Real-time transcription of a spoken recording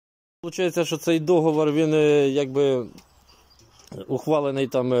Виходить, що цей договор, він якби ухвалений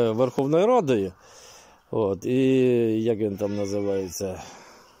там Верховною Радою. От, і як він там називається?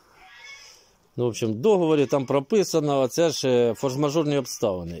 Ну, в общем, в договорі там прописано, це ж форсмажорні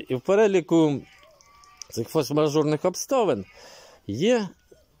обставини. І в переліку цих форсмажорних обставин є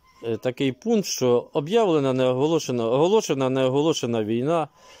такий пункт, що об'явлена, оголошена, неоголошена війна,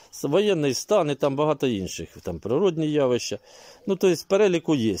 воєнний стан і там багато інших, там природні явища. Ну, тобто в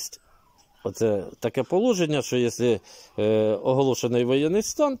переліку є. Оце таке положення, що якщо оголошений воєнний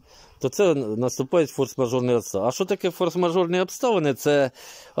стан, то це наступають форс-мажорні обставини. А що таке форс-мажорні обставини? Це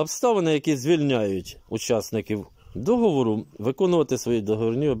обставини, які звільняють учасників договору виконувати свої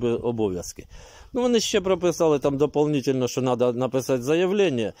договірні обов'язки. Ну, вони ще прописали там дополнительно, що треба написати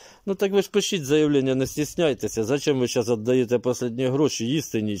заявлення. Ну, так ви ж пишіть заявлення, не стісняйтеся. Зачем ви зараз віддаєте останні гроші,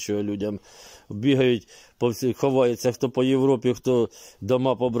 їсти нічого людям? Бігають, ховаються, хто по Європі, хто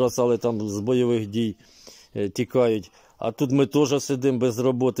дома побросали там з бойових дій, тікають. А тут ми теж сидимо без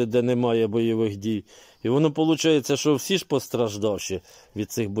роботи, де немає бойових дій. І воно виходить, що всі ж постраждавші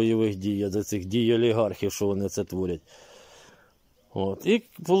від цих бойових дій, від цих дій олігархів, що вони це творять. От. І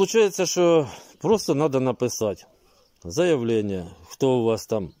виходить, що просто треба написати заявлення, хто у вас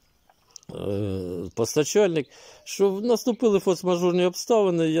там постачальник, що наступили форс-мажорні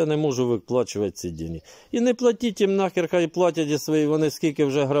обставини, я не можу виплачувати ці гроші. І не платіть їм нахер, хай платять свої, вони скільки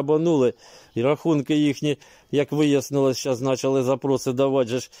вже грабанули, і рахунки їхні, як вияснилось, зараз почали запроси давати,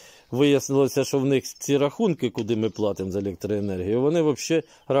 же ж вияснилося, що в них ці рахунки, куди ми платимо за електроенергію, вони взагалі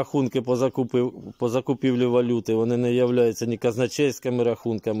рахунки по закупівлі валюти, вони не являються ні казначейськими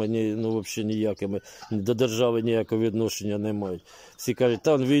рахунками, ні, ну, взагалі ніякими, до держави ніякого відношення не мають. Всі кажуть,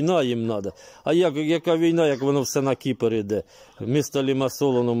 там війна їм треба. А яка війна, як воно все на Кіпр йде? Місто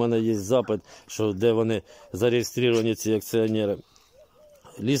Лімасол, у мене є запит, що де вони зареєстровані, ці акціонери.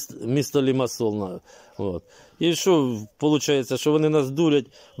 Місто Лімасол. От. І що виходить, що вони нас дурять,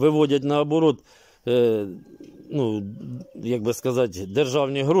 виводять наоборот, ну, як би сказати,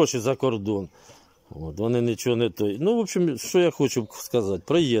 державні гроші за кордон. От. Вони нічого не той. Ну, в общем, що я хочу сказати,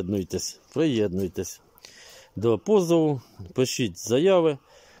 приєднуйтесь до позову, пишіть заяви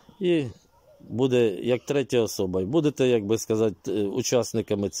і буде як третя особа. І будете, як би сказати,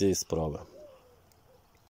 учасниками цієї справи.